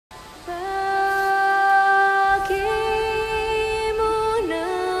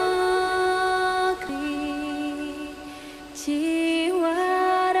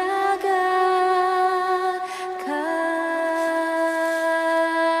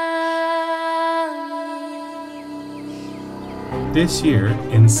This year,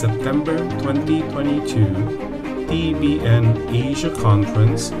 in September 2022, TBN Asia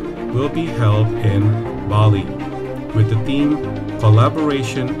Conference will be held in Bali with the theme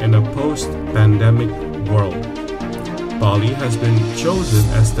Collaboration in a Post-Pandemic World. Bali has been chosen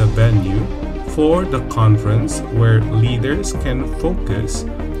as the venue for the conference where leaders can focus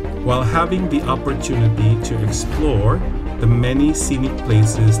while having the opportunity to explore the many scenic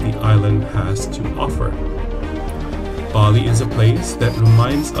places the island has to offer. Bali is a place that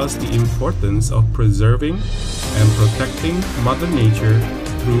reminds us the importance of preserving and protecting Mother Nature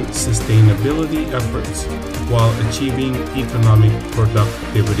through sustainability efforts while achieving economic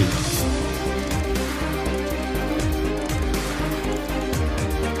productivity.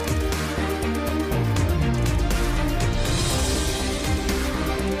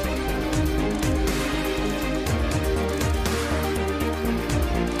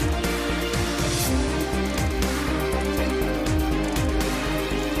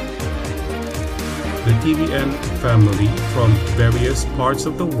 The TBN family from various parts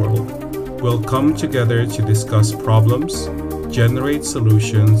of the world will come together to discuss problems, generate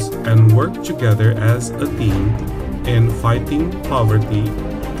solutions, and work together as a team in fighting poverty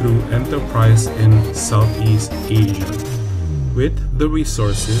through enterprise in Southeast Asia. With the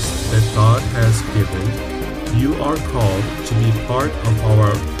resources that God has given, you are called to be part of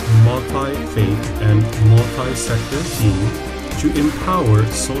our multi-faith and multi-sector team to empower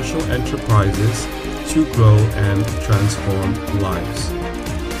social enterprises to grow and transform lives.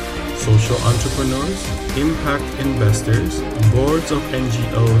 Social entrepreneurs, impact investors, boards of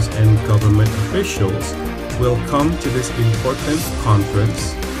NGOs, and government officials will come to this important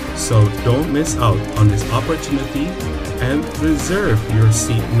conference, so don't miss out on this opportunity and reserve your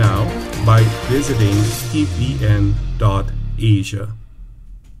seat now by visiting tbn.asia.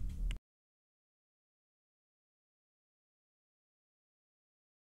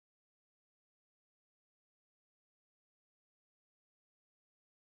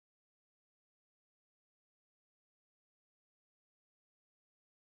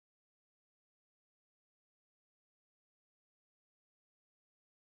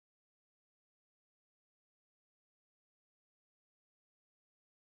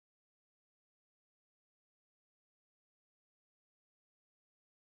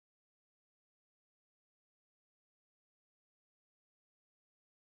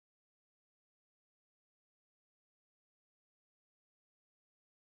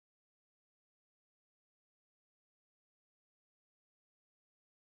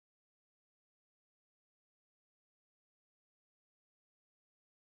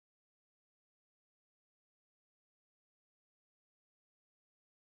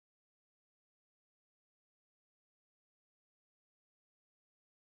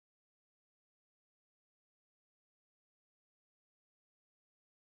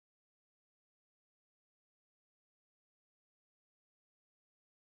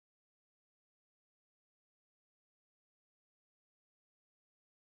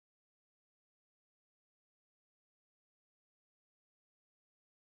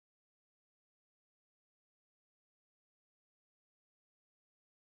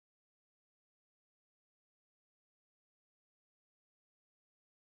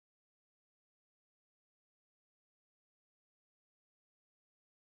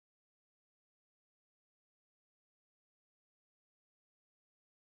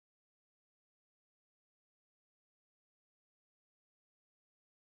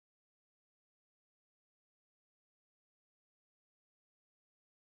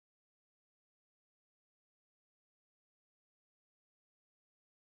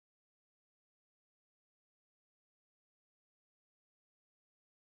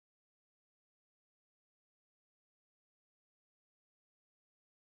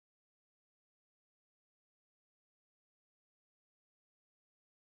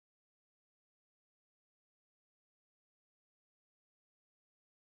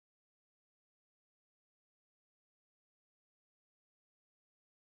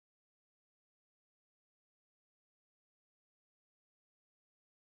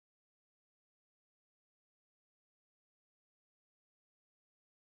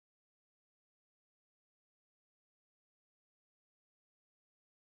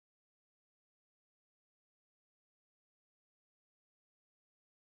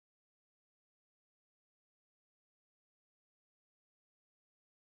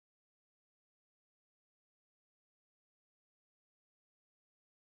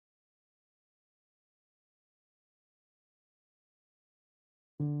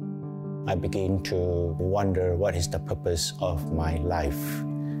 I begin to wonder what is the purpose of my life.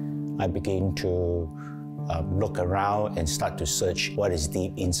 I begin to look around and start to search what is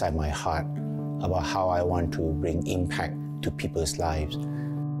deep inside my heart about how I want to bring impact to people's lives.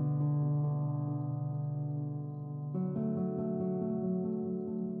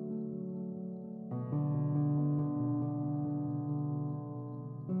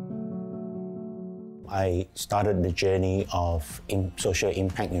 I started the journey of social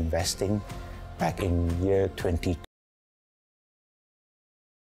impact investing back in year 20.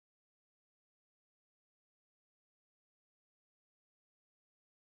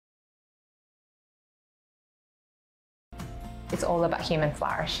 It's all about human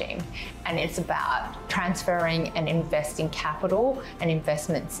flourishing, and it's about transferring and investing capital and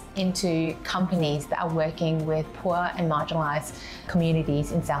investments into companies that are working with poor and marginalized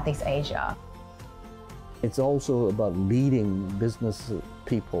communities in Southeast Asia. It's also about leading business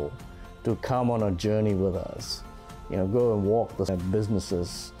people to come on a journey with us. Go and walk the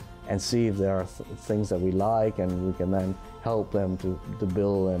businesses and see if there are things that we like, and we can then help them to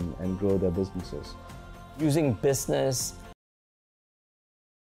build and grow their businesses. Using business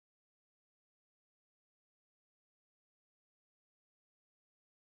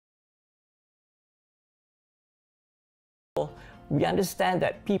we understand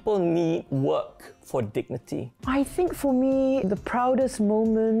that people need work for dignity. I think for me, the proudest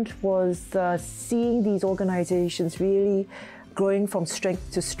moment was seeing these organizations really growing from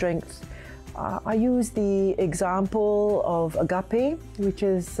strength to strength. I use the example of Agape, which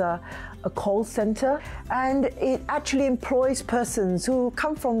is a call center, and it actually employs persons who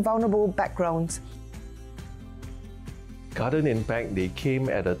come from vulnerable backgrounds. Garden Impact, they came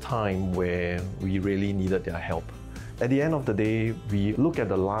at a time where we really needed their help. At the end of the day, we look at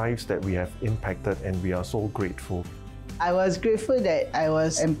the lives that we have impacted and we are so grateful. I was grateful that I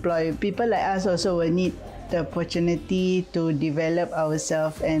was employed. People like us also will need the opportunity to develop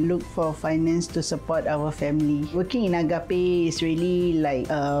ourselves and look for finance to support our family. Working in Agape is really like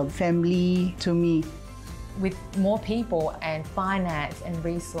a family to me. With more people and finance and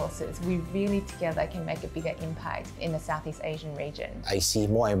resources, we really together can make a bigger impact in the Southeast Asian region. I see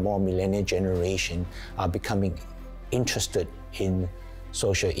more and more millennial generation are becoming interested in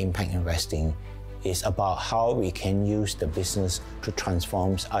social impact investing. Is about how we can use the business to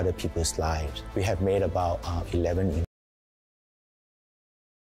transform other people's lives. We have made about 11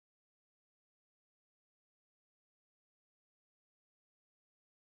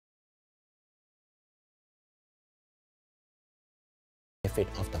 benefit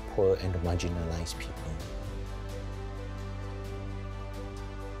of the poor and the marginalized people.